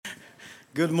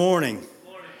Good morning.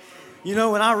 You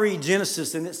know, when I read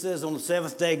Genesis and it says on the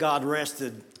seventh day God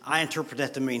rested, I interpret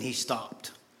that to mean he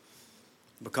stopped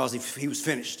because he was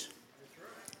finished.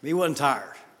 He wasn't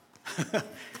tired.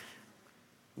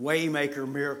 Waymaker,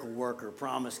 miracle worker,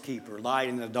 promise keeper, light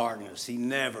in the darkness. He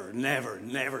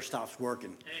never stops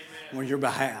working on your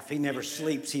behalf. He never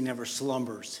sleeps. He never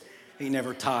slumbers. He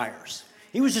never tires.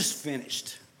 He was just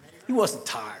finished. He wasn't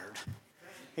tired.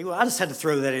 I just had to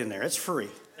throw that in there. It's free.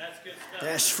 That's good stuff.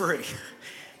 That's free.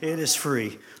 It is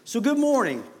free. So good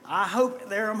morning. I hope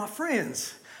there are my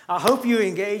friends. I hope you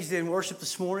engaged in worship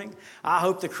this morning. I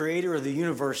hope the creator of the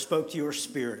universe spoke to your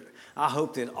spirit. I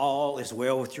hope that all is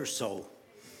well with your soul.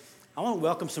 I want to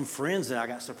welcome some friends that I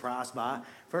got surprised by.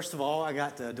 First of all, I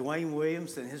got Kevan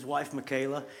Williams and his wife,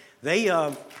 Michaela. They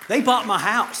bought my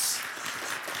house.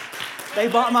 They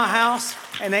bought my house,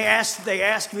 and they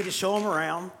asked me to show them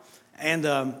around.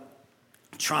 And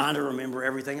trying to remember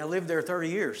everything. I lived there 30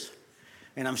 years,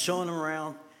 and I'm showing them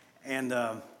around, and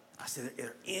I said, are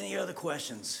there any other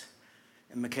questions?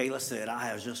 And Michaela said, I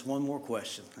have just one more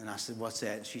question. And I said, what's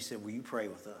that? And she said, will you pray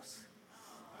with us?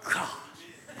 God.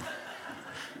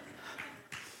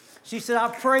 She said, I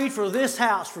prayed for this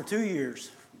house for 2 years.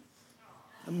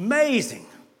 Amazing.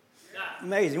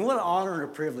 Amazing. What an honor and a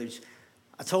privilege.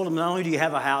 I told them, not only do you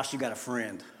have a house, you got a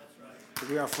friend.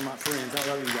 We are for my friends. I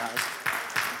love you guys.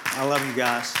 I love you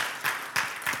guys.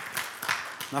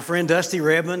 My friend Dusty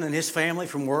Redmond and his family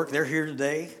from work, they're here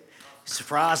today.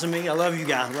 Surprising me. I love you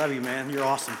guys. I love you, man. You're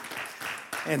awesome.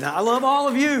 And I love all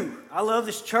of you. I love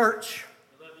this church.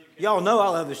 Y'all know I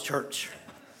love this church.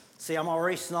 See, I'm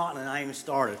already snotting and I ain't even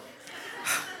started.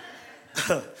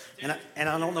 and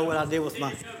I don't know what I did with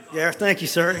my... Yeah, thank you,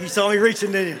 sir. You saw me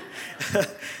reaching, didn't you?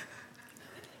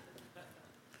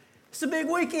 It's a big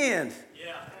weekend.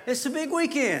 Yeah. It's a big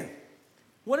weekend.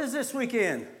 What is this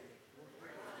weekend?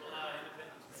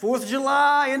 4th of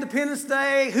July, Independence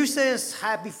Day. Who says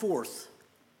Happy 4th?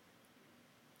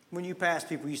 When you pass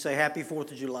people, you say Happy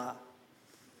 4th of July.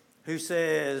 Who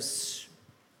says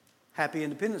Happy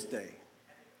Independence Day?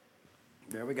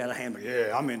 There, we got a hammer.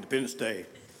 Yeah, I'm Independence Day.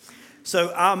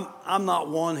 So I'm not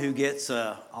one who gets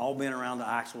all bent around the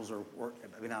axles or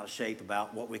been out of shape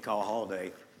about what we call a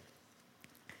holiday.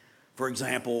 For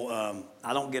example,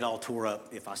 I don't get all tore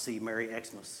up if I see Merry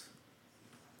Xmas.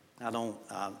 I don't.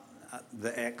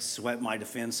 The X might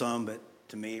offend some, but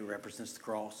to me it represents the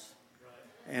cross,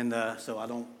 right. And so I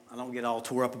don't get all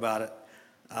tore up about it.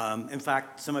 In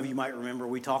fact, some of you might remember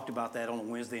we talked about that on a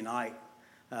Wednesday night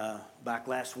back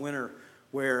last winter,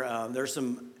 where there's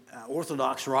some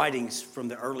Orthodox writings from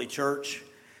the early church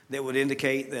that would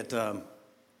indicate that a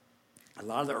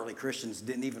lot of the early Christians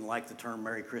didn't even like the term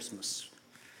Merry Christmas.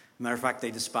 Matter of fact, they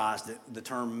despised it. The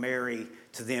term merry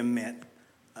to them meant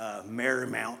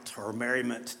merriment or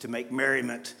merriment, to make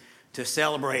merriment, to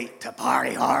celebrate, to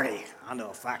party hardy. I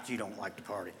know a fact you don't like to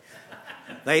party.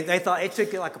 They thought it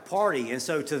took it like a party. And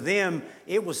so to them,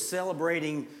 it was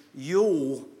celebrating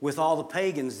Yule with all the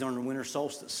pagans during the winter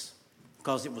solstice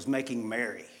because it was making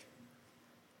merry.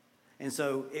 And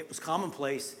so it was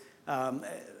commonplace, at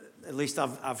least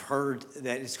I've heard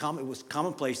that it was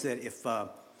commonplace that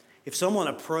if someone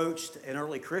approached an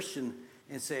early Christian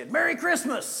and said, Merry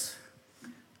Christmas,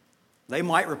 they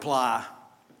might reply,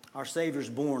 our Savior's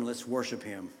born, let's worship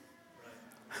him.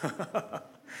 Right.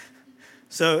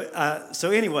 So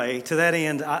anyway, to that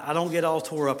end, I don't get all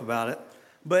tore up about it.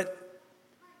 But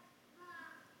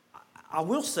I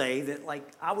will say that,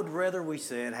 I would rather we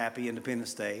said Happy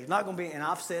Independence Day. It's not going to be, and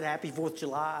I've said Happy 4th of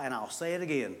July, and I'll say it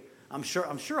again. I'm sure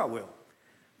I will.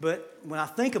 But when I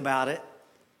think about it,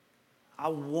 I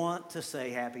want to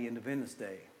say Happy Independence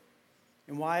Day.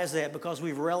 And why is that? Because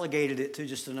we've relegated it to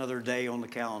just another day on the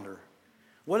calendar.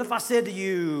 What if I said to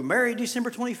you, Merry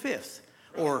December 25th?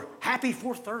 Or Happy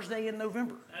 4th Thursday in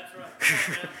November? That's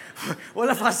right. What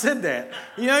if I said that?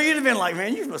 You'd have been like,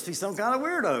 man, you must be some kind of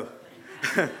weirdo.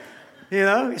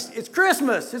 It's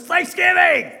Christmas. It's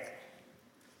Thanksgiving.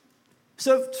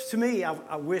 So to me,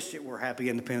 I wish it were Happy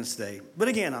Independence Day. But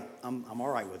again, I'm all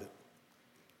right with it.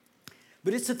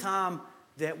 But it's a time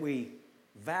that we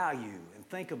value and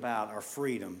think about our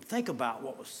freedom. Think about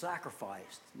what was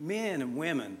sacrificed. Men and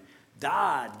women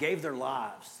died, gave their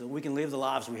lives so we can live the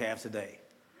lives we have today.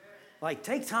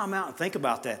 Take time out and think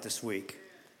about that this week.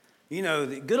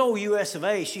 The good old US of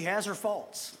A, she has her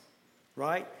faults,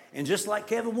 right? And just like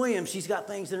Kevan Williams, she's got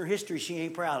things in her history she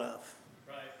ain't proud of.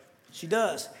 Right. She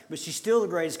does, but she's still the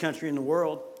greatest country in the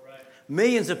world. Right.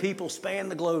 Millions of people span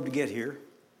the globe to get here.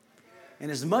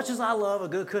 And as much as I love a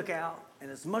good cookout, and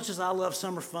as much as I love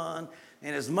summer fun,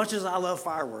 and as much as I love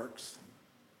fireworks,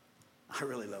 I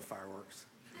really love fireworks.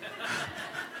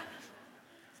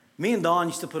 Me and Don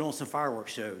used to put on some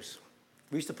fireworks shows.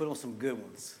 We used to put on some good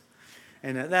ones.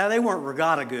 And they weren't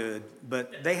regatta good,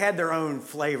 but they had their own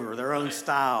flavor, their own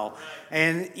style.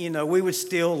 And, we would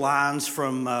steal lines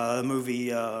from the movie,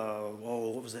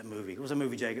 what was that movie? What was that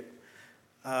movie, Jacob?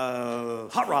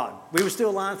 Hot Rod. We would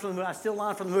steal lines from I steal a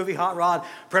line from the movie Hot Rod.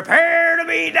 Prepare to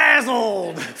be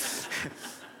dazzled.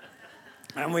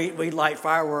 And we'd light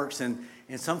fireworks, and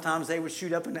sometimes they would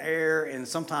shoot up in the air, and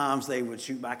sometimes they would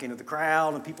shoot back into the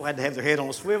crowd, and people had to have their head on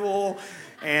a swivel,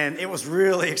 and it was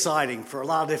really exciting for a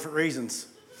lot of different reasons.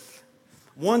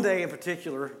 One day in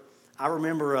particular, I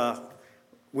remember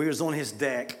we was on his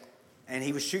deck, and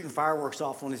he was shooting fireworks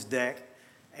off on his deck,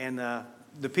 and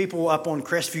the people up on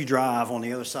Crestview Drive on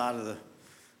the other side of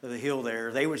the hill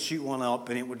there, they would shoot one up,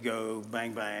 and it would go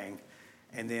bang, bang.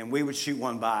 And then we would shoot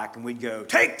one back, and we'd go,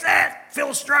 "Take that,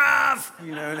 Phyllis Drive!"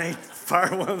 And they'd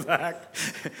fire one back.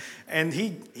 And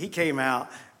he came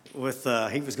out with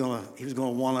he was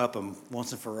gonna one up him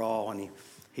once and for all, and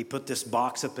he put this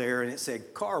box up there, and it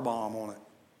said "car bomb" on it.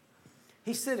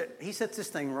 He sets this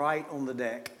thing right on the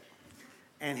deck,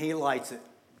 and he lights it.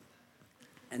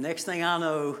 And next thing I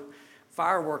know,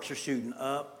 fireworks are shooting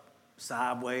up,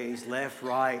 sideways, left,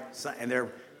 right, and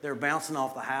they're bouncing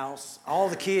off the house. All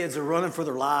the kids are running for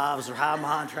their lives. They're hiding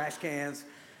behind trash cans.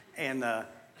 And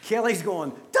Kelly's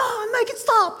going, "Don, make it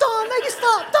stop. Don, make it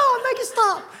stop. Don, make it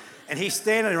stop." And he's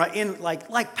standing right in,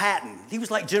 like Patton. He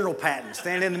was like General Patton,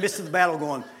 standing in the midst of the battle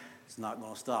going, "It's not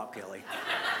going to stop, Kelly.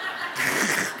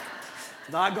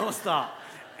 It's not going to stop."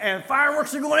 And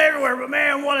fireworks are going everywhere, but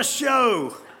man, what a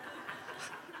show.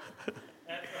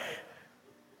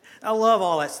 I love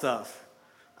all that stuff.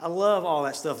 I love all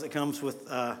that stuff that comes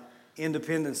with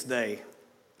Independence Day.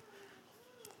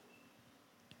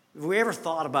 Have we ever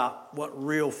thought about what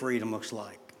real freedom looks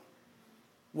like?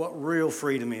 What real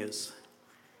freedom is?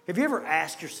 Have you ever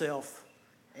asked yourself,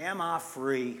 am I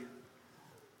free?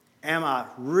 Am I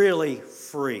really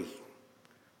free?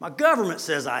 My government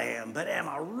says I am, but am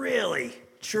I really,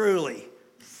 truly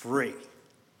free?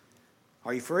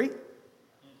 Are you free?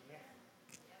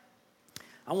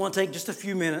 I want to take just a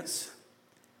few minutes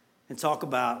and talk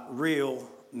about real,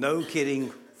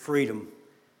 no-kidding freedom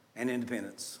and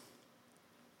independence.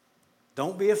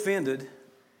 Don't be offended.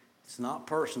 It's not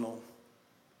personal,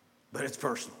 but it's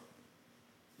personal.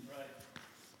 Right.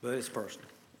 But it's personal.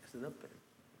 Is it up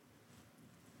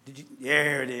there?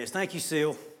 There it is. Thank you,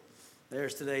 Seal.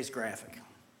 There's today's graphic.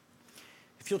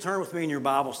 If you'll turn with me in your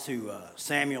Bibles to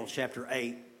Samuel chapter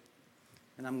 8,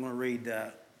 and I'm going to read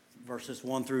verses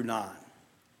 1 through 9.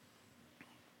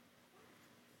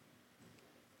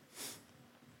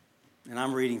 And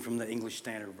I'm reading from the English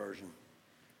Standard Version.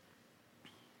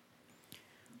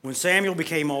 When Samuel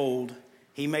became old,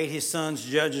 he made his sons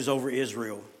judges over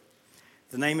Israel.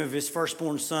 The name of his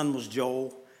firstborn son was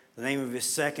Joel. The name of his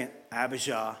second,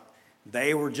 Abijah.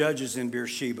 They were judges in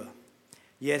Beersheba.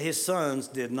 Yet his sons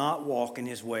did not walk in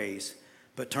his ways,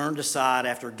 but turned aside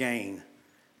after gain.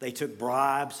 They took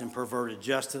bribes and perverted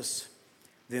justice.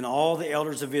 Then all the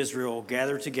elders of Israel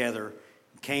gathered together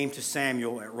and came to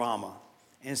Samuel at Ramah,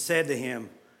 and said to him,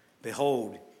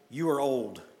 "Behold, you are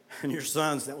old, and your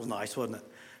sons," that was nice, wasn't it?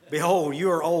 "Behold,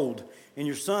 you are old, and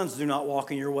your sons do not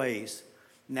walk in your ways.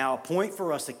 Now appoint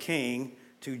for us a king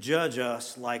to judge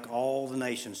us like all the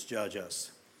nations judge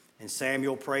us." And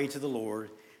Samuel prayed to the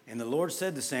Lord, and the Lord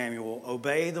said to Samuel,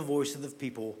 "Obey the voice of the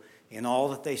people in all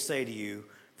that they say to you,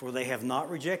 for they have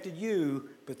not rejected you,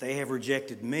 but they have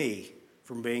rejected me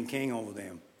from being king over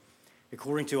them,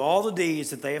 according to all the deeds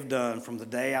that they have done from the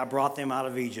day I brought them out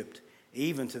of Egypt,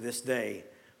 even to this day,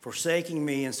 forsaking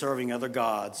me and serving other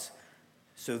gods,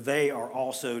 so they are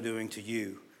also doing to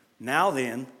you. Now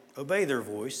then, obey their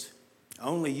voice.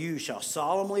 Only you shall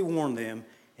solemnly warn them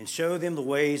and show them the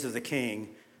ways of the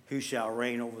king who shall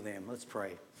reign over them." Let's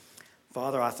pray.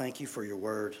 Father, I thank you for your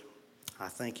word. I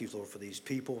thank you, Lord, for these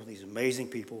people, these amazing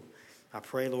people. I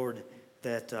pray, Lord,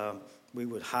 that we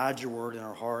would hide your word in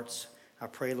our hearts. I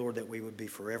pray, Lord, that we would be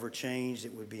forever changed,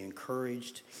 that we would be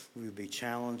encouraged, we would be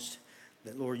challenged,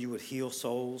 that, Lord, you would heal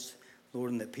souls,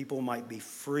 Lord, and that people might be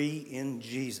free in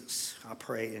Jesus. I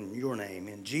pray in your name,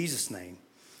 in Jesus' name.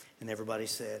 And everybody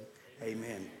said,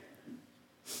 amen.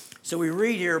 So we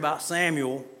read here about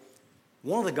Samuel,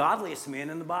 one of the godliest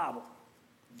men in the Bible,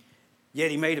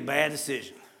 yet he made a bad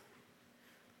decision.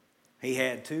 He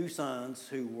had two sons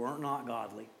who were not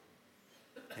godly,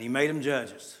 and he made them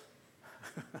judges.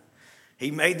 He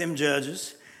made them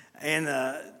judges, and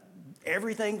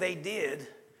everything they did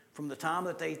from the time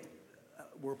that they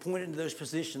were appointed into those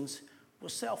positions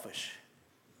was selfish.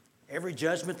 Every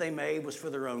judgment they made was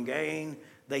for their own gain.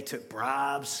 They took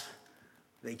bribes.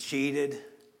 They cheated.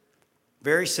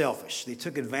 Very selfish. They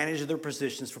took advantage of their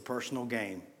positions for personal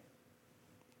gain.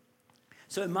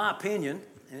 So in my opinion,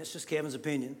 and it's just Kevin's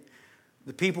opinion,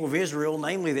 the people of Israel,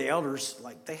 namely the elders,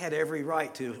 like they had every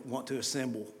right to want to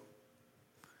assemble.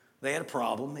 They had a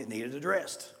problem. It needed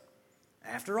addressed.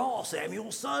 After all,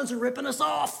 Samuel's sons are ripping us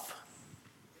off.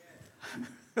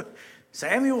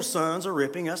 Samuel's sons are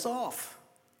ripping us off.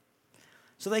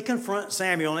 So they confront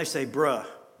Samuel and they say, bruh,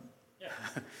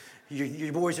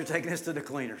 your boys are taking us to the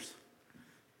cleaners.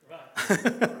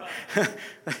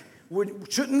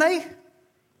 Shouldn't they?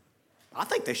 I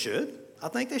think they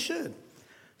should.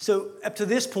 So up to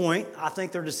this point, I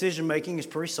think their decision making is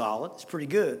pretty solid. It's pretty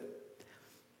good.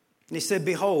 And he said,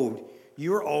 behold,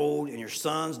 you are old and your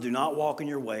sons do not walk in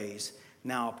your ways.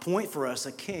 Now appoint for us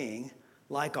a king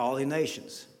like all the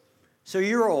nations. So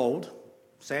you're old.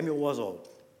 Samuel was old.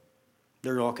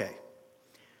 They're okay.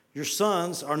 Your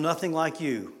sons are nothing like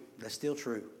you. That's still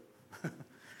true.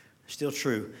 Still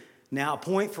true. Now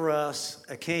appoint for us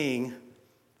a king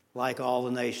like all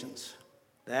the nations.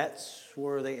 That's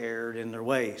where they erred in their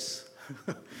ways.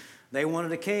 They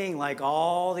wanted a king like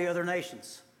all the other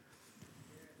nations.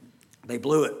 They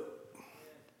blew it.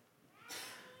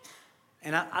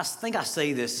 And I think I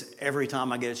say this every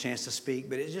time I get a chance to speak,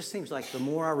 but it just seems like the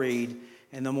more I read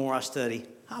and the more I study.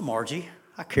 Hi, Margie.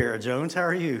 Hi, Kara Jones. How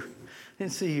are you?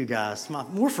 Didn't see you guys.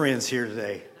 We're friends here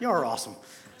today. Y'all are awesome.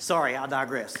 Sorry, I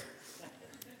digress.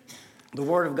 The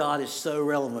Word of God is so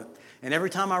relevant. And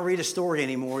every time I read a story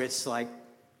anymore, it's like,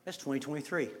 that's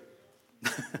 2023.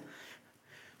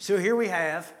 So here we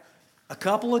have a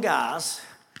couple of guys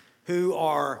who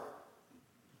are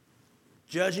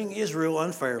judging Israel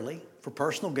unfairly for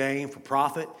personal gain, for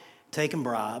profit, taking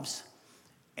bribes.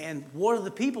 And what do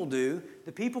the people do?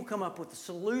 The people come up with a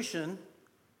solution.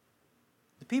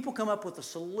 The people come up with a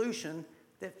solution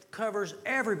that covers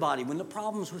everybody when the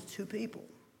problem's with two people.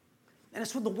 And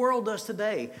it's what the world does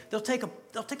today. They'll take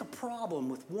a problem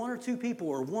with one or two people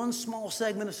or one small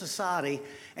segment of society,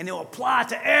 and they'll apply it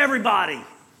to everybody.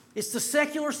 It's the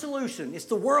secular solution. It's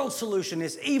the world solution.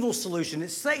 It's evil solution.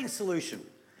 It's Satan's solution.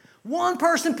 One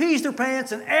person pees their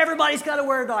pants, and everybody's got to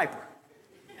wear a diaper.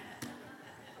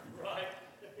 Right.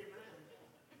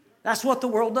 That's what the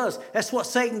world does. That's what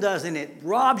Satan does, and it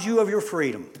robs you of your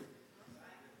freedom.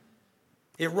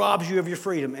 It robs you of your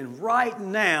freedom. And right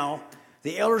now,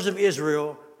 the elders of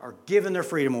Israel are giving their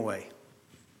freedom away.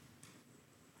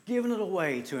 Giving it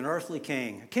away to an earthly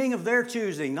king. A king of their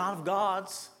choosing, not of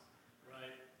God's. Right.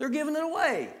 They're giving it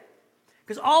away.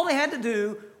 Because all they had to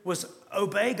do was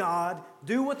obey God,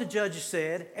 do what the judges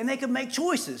said, and they could make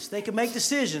choices. They could make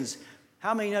decisions.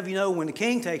 How many of you know when the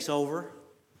king takes over,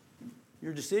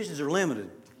 your decisions are limited?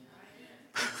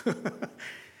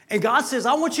 And God says,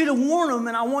 I want you to warn them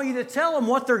and I want you to tell them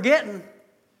what they're getting,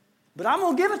 but I'm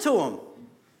going to give it to them.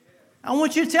 I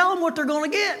want you to tell them what they're going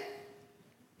to get.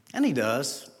 And he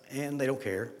does, and they don't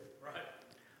care. Right.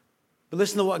 But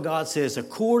listen to what God says.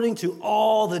 According to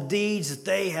all the deeds that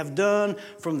they have done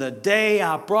from the day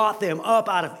I brought them up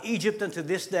out of Egypt unto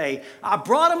this day. I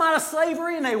brought them out of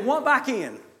slavery and they went back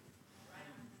in.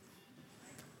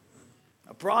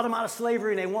 I brought them out of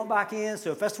slavery and they went back in.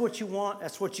 So if that's what you want,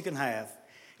 that's what you can have.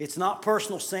 It's not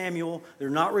personal, Samuel. They're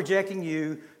not rejecting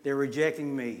you. They're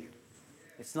rejecting me.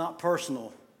 It's not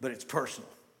personal, but it's personal.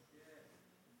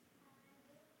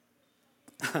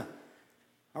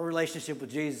 Our relationship with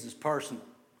Jesus is personal.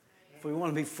 If we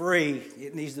want to be free,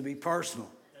 it needs to be personal.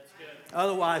 That's good.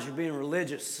 Otherwise, you're being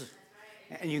religious,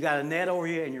 and you got a net over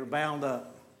you, and you're bound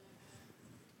up.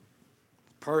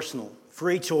 Personal,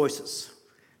 free choices.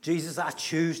 Jesus, I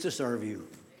choose to serve you.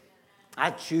 I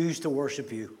choose to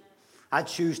worship you. I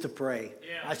choose to pray.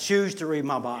 Yeah. I choose to read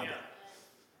my Bible.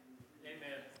 Yeah.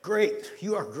 Amen. Great.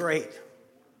 You are great.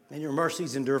 And your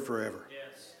mercies endure forever.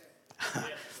 Yes. Yes,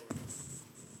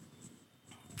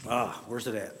 Lord. Where's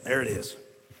it at? There it is.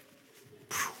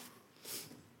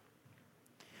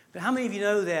 But how many of you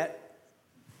know that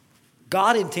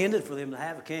God intended for them to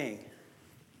have a king?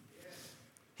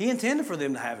 He intended for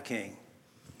them to have a king.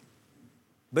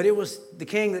 But it was the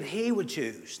king that he would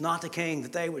choose, not the king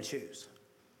that they would choose.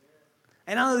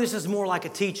 And I know this is more like a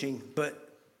teaching,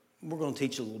 but we're going to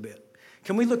teach a little bit.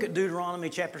 Can we look at Deuteronomy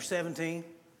chapter 17?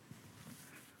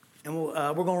 And we're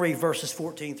going to read verses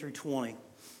 14 through 20. And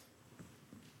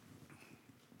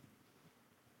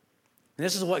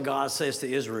this is what God says to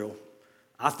Israel.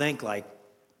 I think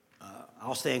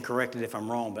I'll stand corrected if I'm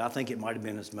wrong, but I think it might have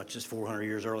been as much as 400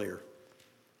 years earlier.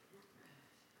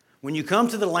 When you come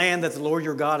to the land that the Lord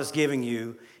your God is giving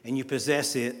you, and you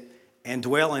possess it and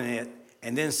dwell in it,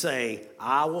 and then say,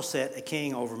 I will set a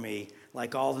king over me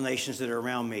like all the nations that are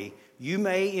around me, You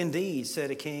may indeed set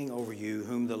a king over you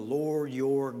whom the Lord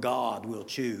your God will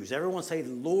choose. Everyone say, the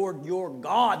Lord your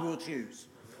God will choose.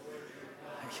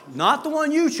 Not the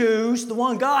one you choose, the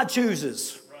one God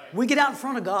chooses. Right. We get out in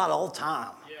front of God all the time.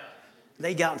 Yeah.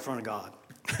 They got in front of God.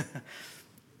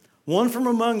 One from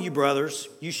among you, brothers,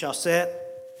 you shall set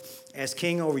as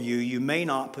king over you. You may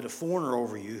not put a foreigner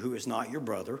over you who is not your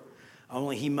brother.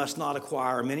 Only he must not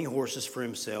acquire many horses for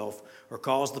himself or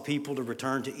cause the people to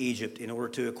return to Egypt in order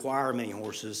to acquire many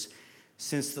horses,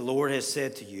 since the Lord has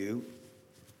said to you,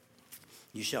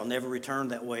 you shall never return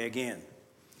that way again.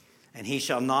 And he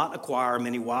shall not acquire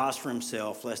many wives for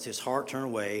himself, lest his heart turn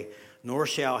away, nor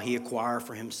shall he acquire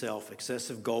for himself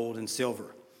excessive gold and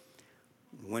silver.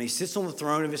 When he sits on the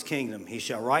throne of his kingdom, he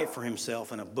shall write for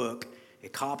himself in a book a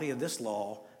copy of this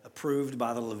law, approved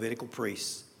by the Levitical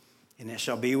priests. And it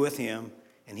shall be with him,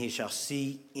 and he shall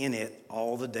see in it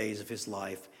all the days of his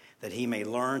life, that he may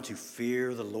learn to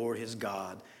fear the Lord his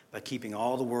God by keeping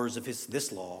all the words of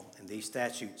this law and these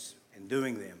statutes and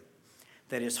doing them,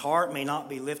 that his heart may not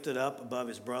be lifted up above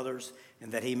his brothers,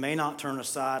 and that he may not turn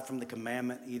aside from the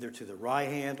commandment either to the right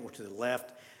hand or to the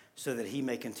left, so that he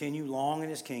may continue long in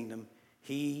his kingdom,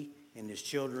 he and his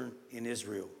children in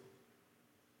Israel.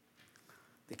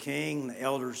 The king, the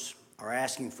elders are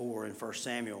asking for in 1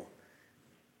 Samuel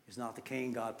is not the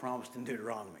king God promised in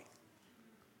Deuteronomy.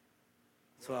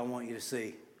 That's what I want you to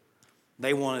see.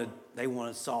 They wanted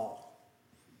Saul.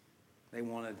 They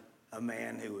wanted a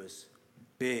man who was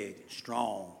big,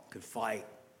 strong, could fight,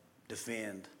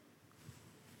 defend.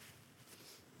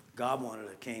 God wanted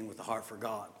a king with a heart for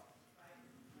God.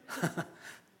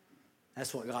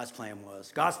 That's what God's plan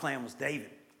was. God's plan was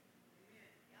David,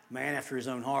 man after his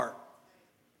own heart.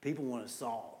 People wanted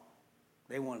Saul.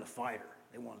 They wanted a fighter.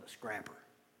 They wanted a scrapper.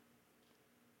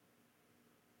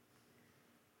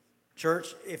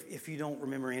 Church, if you don't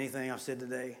remember anything I've said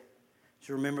today, just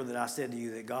remember that I said to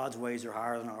you that God's ways are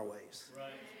higher than our ways.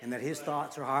 Right. And that his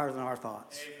thoughts are higher than our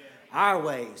thoughts. Amen. Our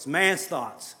ways, man's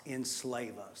thoughts,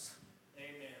 enslave us.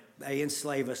 Amen. They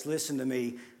enslave us. Listen to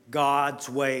me. God's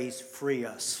ways free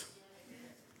us.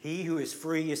 He who is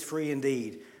free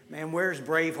indeed. Man, where's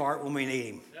Braveheart when we need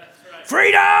him? That's right.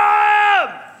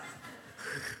 Freedom!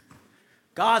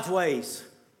 God's ways.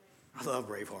 I love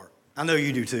Braveheart. I know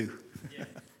you do too. Yeah.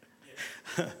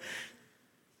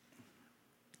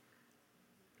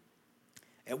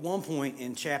 At one point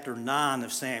in chapter 9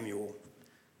 of Samuel,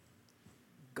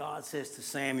 God says to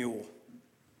Samuel,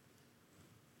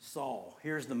 Saul,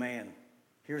 here's the man.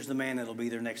 Here's the man that'll be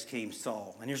their next king,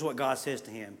 Saul. And here's what God says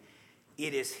to him.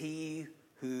 It is he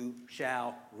who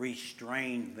shall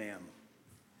restrain them.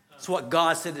 That's what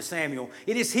God said to Samuel.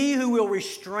 It is he who will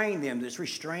restrain them. Does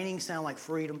restraining sound like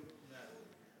freedom?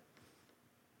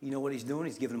 You know what he's doing?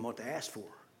 He's giving them what they asked for.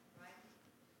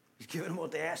 He's giving them what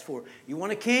they asked for. You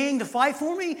want a king to fight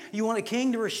for me? You want a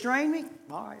king to restrain me?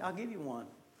 All right, I'll give you one.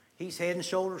 He's head and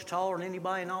shoulders taller than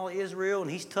anybody in all of Israel, and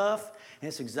he's tough, and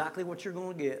it's exactly what you're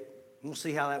going to get. We'll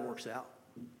see how that works out.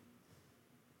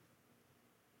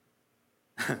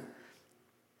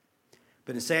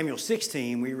 But in Samuel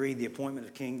 16, we read the appointment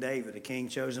of King David, a king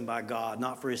chosen by God,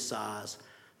 not for his size,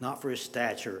 not for his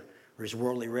stature, or his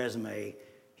worldly resume.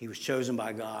 He was chosen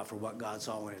by God for what God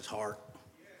saw in his heart.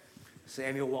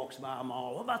 Samuel walks by them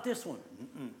all. What about this one?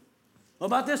 Mm-mm. What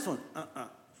about this one?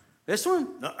 This one?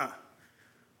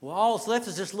 Well, all that's left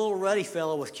is this little ruddy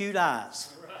fellow with cute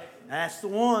eyes. Right. That's the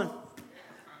one.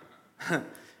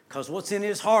 Because what's in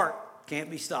his heart can't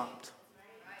be stopped.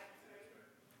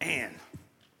 And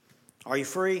are you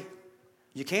free?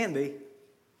 You can be.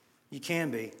 You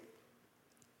can be.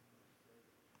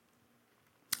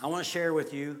 I want to share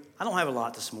with you, I don't have a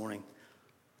lot this morning,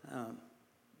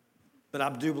 but I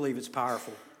do believe it's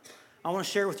powerful. I want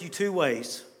to share with you 2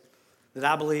 ways that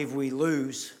I believe we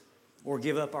lose or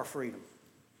give up our freedom.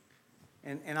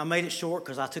 And I made it short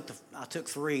because I took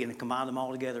 3 and combined them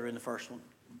all together in the first one.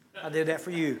 I did that for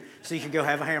you so you could go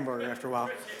have a hamburger after a while.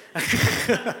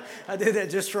 I did that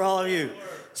just for all of you.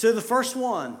 So the first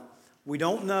one, we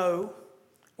don't know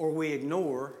or we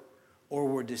ignore or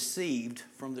we're deceived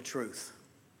from the truth.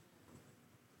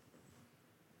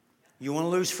 You want to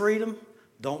lose freedom?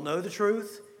 Don't know the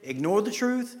truth, ignore the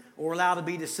truth, or allow to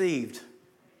be deceived.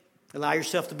 Allow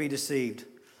yourself to be deceived.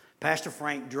 Pastor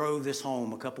Frank drove this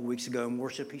home a couple weeks ago in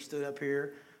worship. He stood up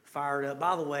here, fired up.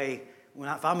 By the way,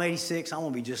 if I'm 86, I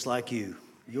want to be just like you.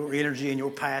 Your energy and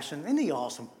your passion. Isn't he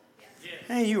awesome? Yes.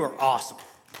 And you are awesome.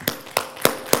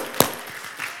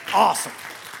 Awesome.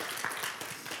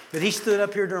 But he stood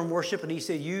up here during worship and he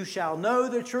said, you shall know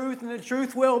the truth and the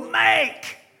truth will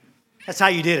make. That's how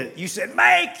you did it. You said,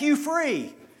 make you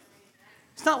free.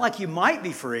 It's not like you might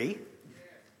be free.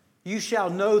 You shall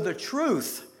know the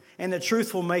truth, and the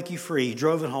truth will make you free. He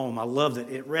drove it home. I loved it.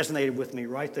 It resonated with me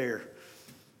right there.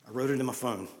 I wrote it in my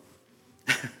phone.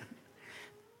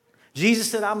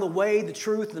 Jesus said, I'm the way, the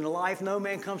truth, and the life. No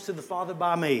man comes to the Father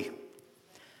by me.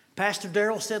 Pastor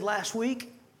Darrell said last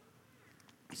week,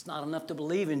 it's not enough to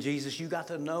believe in Jesus. You got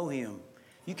to know him.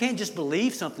 You can't just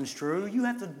believe something's true. You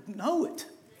have to know it.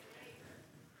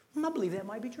 I believe that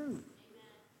might be true.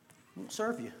 It won't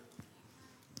serve you.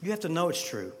 You have to know it's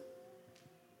true.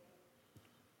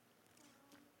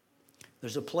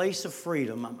 There's a place of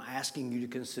freedom I'm asking you to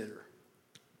consider.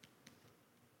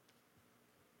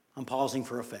 I'm pausing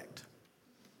for effect.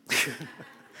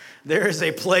 There is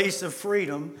a place of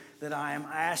freedom that I am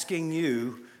asking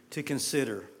you to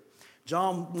consider.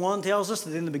 John 1 tells us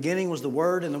that in the beginning was the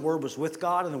Word, and the Word was with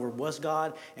God, and the Word was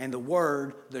God, and the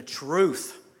Word, the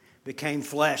truth, became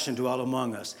flesh and dwelt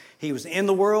among us. He was in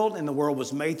the world, and the world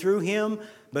was made through him,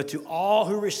 but to all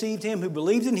who received him, who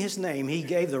believed in his name, he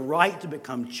gave the right to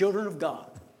become children of God,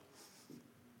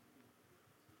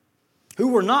 who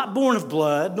were not born of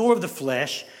blood, nor of the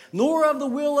flesh, nor of the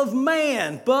will of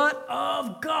man, but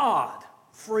of God.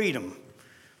 Freedom.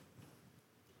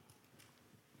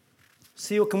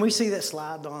 Seal, can we see that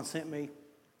slide Don sent me?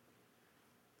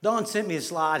 Don sent me a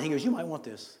slide. He goes, you might want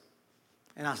this.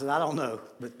 And I said, I don't know.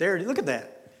 But there, look at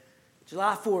that.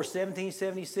 July 4,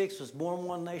 1776 was born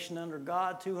one nation under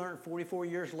God. 244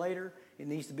 years later, it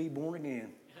needs to be born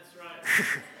again. That's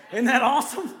right. Isn't that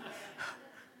awesome?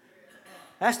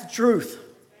 That's the truth.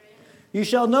 You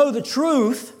shall know the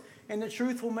truth, and the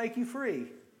truth will make you free.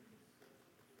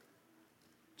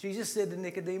 Jesus said to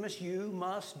Nicodemus, you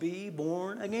must be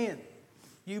born again.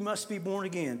 You must be born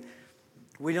again.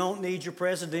 We don't need your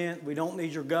president. We don't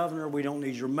need your governor. We don't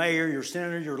need your mayor, your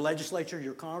senator, your legislature,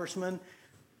 your congressman,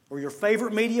 or your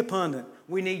favorite media pundit.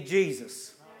 We need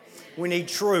Jesus. We need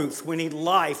truth. We need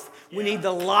life. We need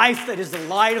the life that is the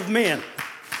light of men.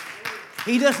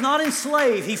 He does not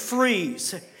enslave. He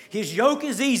frees. His yoke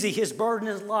is easy. His burden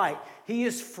is light. He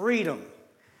is freedom.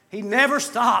 He never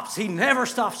stops. He never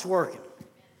stops working.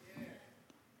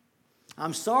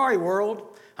 I'm sorry, world.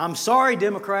 I'm sorry,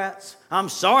 Democrats. I'm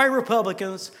sorry,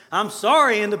 Republicans. I'm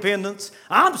sorry, independents.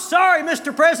 I'm sorry,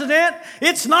 Mr. President.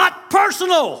 It's not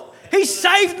personal. He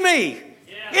saved me.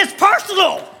 It's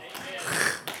personal.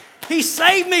 He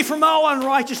saved me from all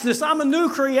unrighteousness. I'm a new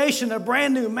creation, a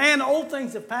brand new man. Old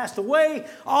things have passed away.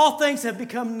 All things have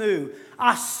become new.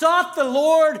 I sought the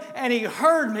Lord, and He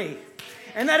heard me.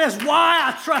 And that is why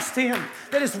I trust Him.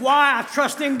 That is why I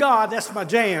trust in God. That's my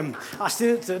jam. I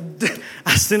sent it to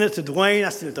Dwayne. I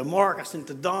sent it to Mark. I sent it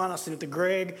to Don. I sent it to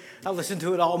Greg. I listened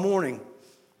to it all morning.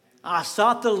 I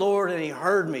sought the Lord, and He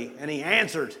heard me, and He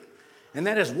answered. And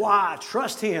that is why I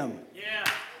trust Him. Yeah.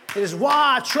 It is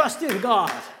why I trust in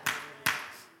God.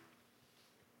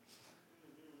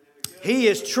 He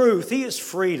is truth. He is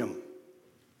freedom.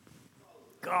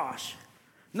 Gosh.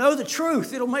 Know the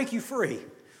truth. It'll make you free.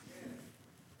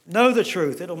 Know the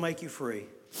truth. It'll make you free.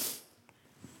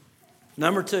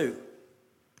 Number 2.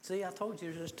 See, I told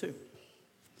you there's 2.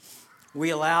 We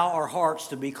allow our hearts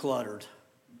to be cluttered.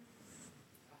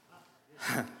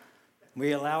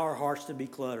 We allow our hearts to be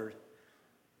cluttered.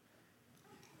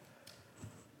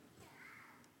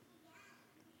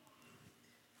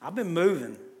 I've been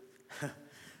moving. I've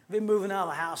been moving out of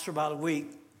the house for about a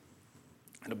week.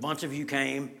 And a bunch of you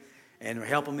came and were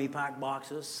helping me pack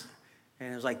boxes.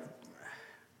 And it was like,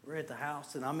 we're at the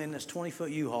house, and I'm in this 20-foot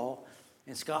U-Haul,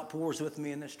 and Scott Poor's with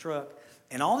me in this truck.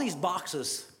 And all these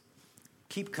boxes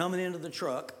keep coming into the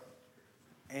truck.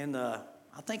 And I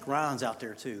think Ryan's out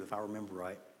there too, if I remember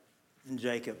right. And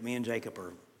Jacob, me and Jacob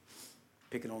are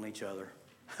picking on each other.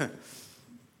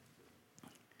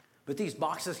 But these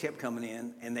boxes kept coming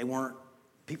in, and they were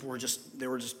just,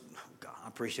 God, I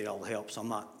appreciate all the help, so I'm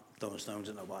not throwing stones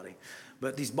at nobody.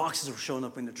 But these boxes were showing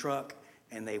up in the truck,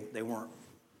 and they weren't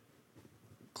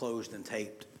closed and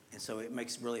taped. And so it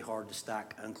makes it really hard to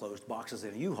stack unclosed boxes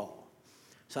in a U-Haul.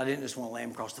 So I didn't just want to lay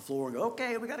them across the floor and go,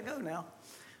 okay, we got to go now.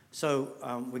 So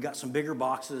we got some bigger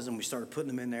boxes, and we started putting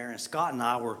them in there. And Scott and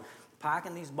I were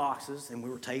packing these boxes, and we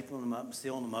were taping them up and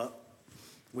sealing them up.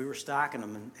 We were stacking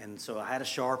them, and so I had a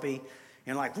Sharpie.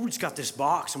 And like, we just got this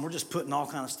box, and we're just putting all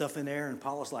kind of stuff in there. And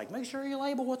Paula's like, make sure you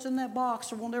label what's in that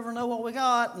box, or we'll never know what we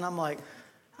got. And I'm like,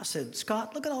 I said,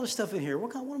 Scott, look at all this stuff in here.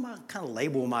 What kind of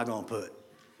label am I going to put?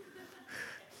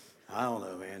 I don't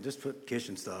know, man. Just put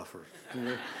kitchen stuff.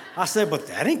 I said, but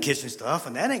that ain't kitchen stuff,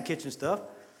 and that ain't kitchen stuff.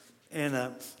 And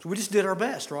so we just did our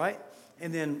best, right?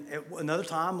 And then at another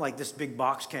time, like this big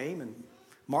box came, and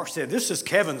Mark said, this is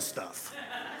Kevin's stuff.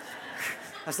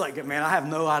 I was like, man, I have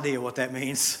no idea what that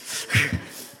means.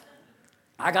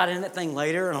 I got in that thing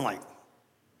later, and I'm like,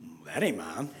 that ain't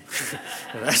mine.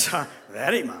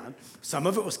 That ain't mine. Some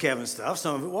of it was Kevin's stuff.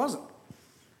 Some of it wasn't.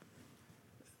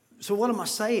 So what am I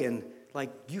saying?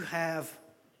 Like, you have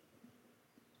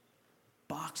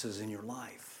boxes in your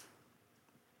life.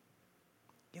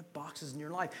 You have boxes in your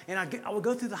life. And I would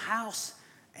go through the house,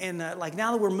 and like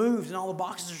now that we're moved and all the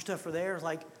boxes or stuff are there, it's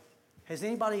like, has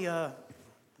anybody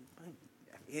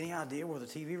any idea where the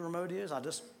TV remote is? I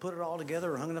just put it all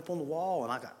together and hung it up on the wall,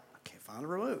 and I can't find the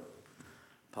remote.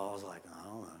 Paul's like, I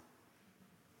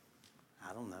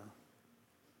don't know.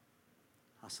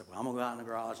 I said, well, I'm going to go out in the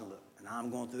garage and look. And I'm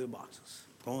going through the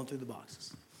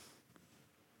boxes.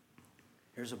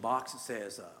 Here's a box that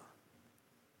says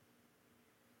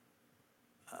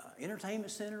entertainment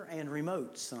center and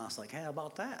remotes. And I was like, how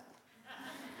about that?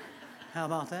 How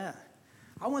about that?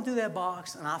 I went through that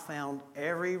box, and I found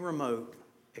every remote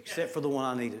except for the one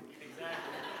I needed. Exactly.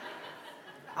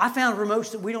 I found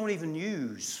remotes that we don't even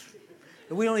use,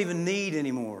 that we don't even need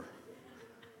anymore.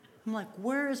 I'm like,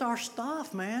 where is our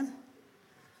stuff, man?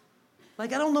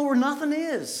 Like, I don't know where nothing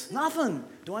is. Nothing.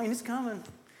 Dwayne, it's coming.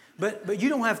 But you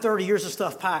don't have 30 years of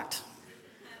stuff packed.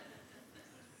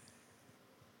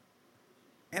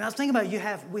 And I was thinking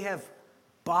about we have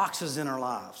boxes in our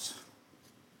lives.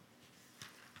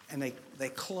 And they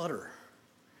clutter.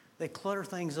 They clutter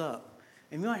things up.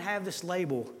 And you might have this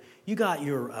label. You got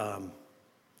your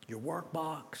work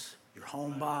box, your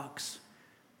home box,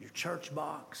 your church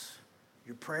box,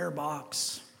 your prayer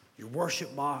box, your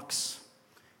worship box,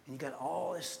 and you got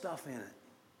all this stuff in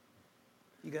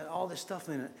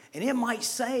it. And it might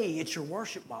say it's your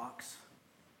worship box.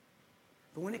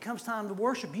 But when it comes time to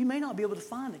worship, you may not be able to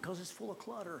find it because it's full of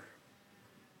clutter.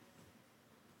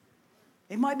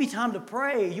 It might be time to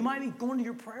pray. You might be going to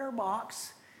your prayer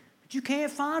box, but you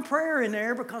can't find prayer in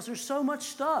there because there's so much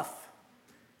stuff.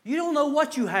 You don't know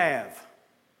what you have.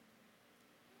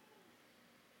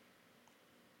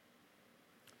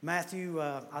 Matthew,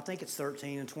 I think it's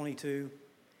 13 and 22.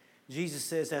 Jesus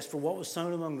says, as for what was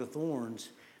sown among the thorns,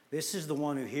 this is the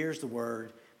one who hears the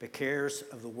word, but cares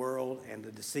of the world and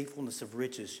the deceitfulness of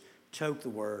riches choke the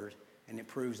word, and it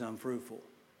proves unfruitful.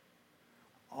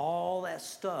 All that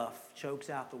stuff chokes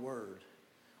out the word.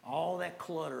 All that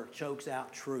clutter chokes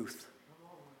out truth.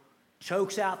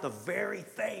 Chokes out the very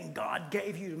thing God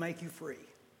gave you to make you free.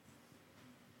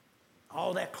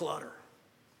 All that clutter.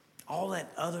 All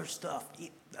that other stuff.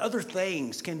 Other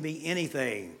things can be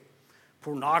anything.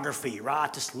 Pornography,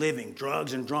 riotous living,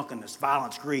 drugs and drunkenness,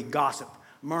 violence, greed, gossip,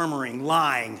 murmuring,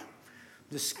 lying.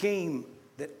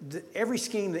 Every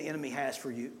scheme the enemy has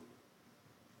for you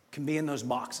can be in those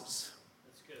boxes.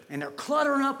 And they're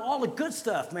cluttering up all the good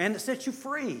stuff, man, that sets you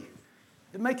free,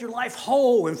 that make your life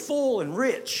whole and full and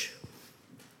rich.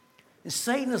 And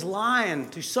Satan is lying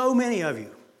to so many of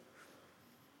you.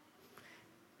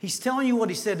 He's telling you what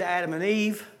he said to Adam and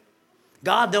Eve.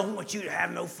 God don't want you to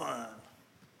have no fun.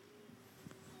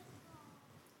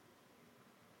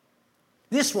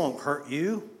 This won't hurt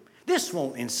you. This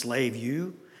won't enslave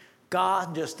you.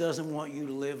 God just doesn't want you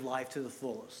to live life to the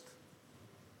fullest.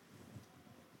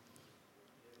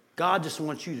 God just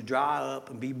wants you to dry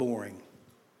up and be boring.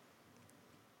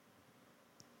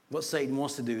 What Satan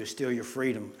wants to do is steal your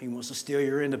freedom. He wants to steal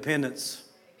your independence.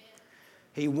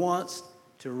 He wants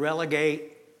to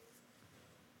relegate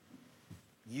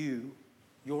you,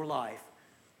 your life,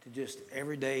 to just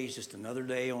every day is just another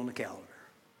day on the calendar.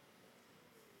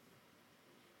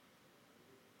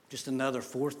 Just another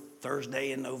fourth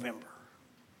Thursday in November.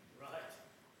 Right.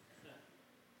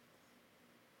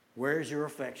 Where's your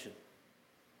affection?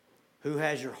 Who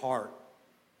has your heart?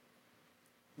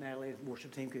 Natalie, the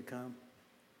worship team could come.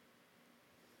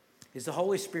 Is the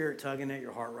Holy Spirit tugging at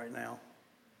your heart right now?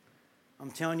 I'm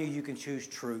telling you, you can choose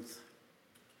truth.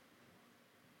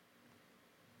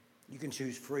 You can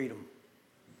choose freedom.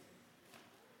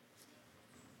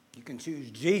 You can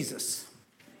choose Jesus.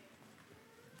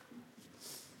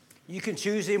 You can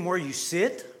choose him where you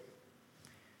sit.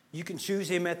 You can choose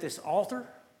him at this altar.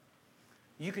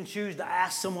 You can choose to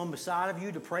ask someone beside of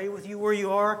you to pray with you where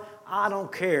you are. I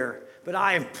don't care. But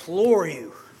I implore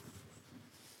you,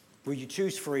 will you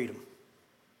choose freedom?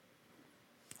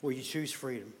 Will you choose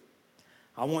freedom?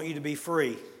 I want you to be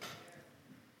free.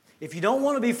 If you don't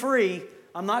want to be free,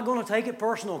 I'm not going to take it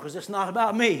personal because it's not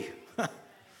about me.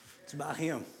 It's about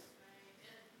him.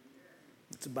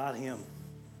 It's about him.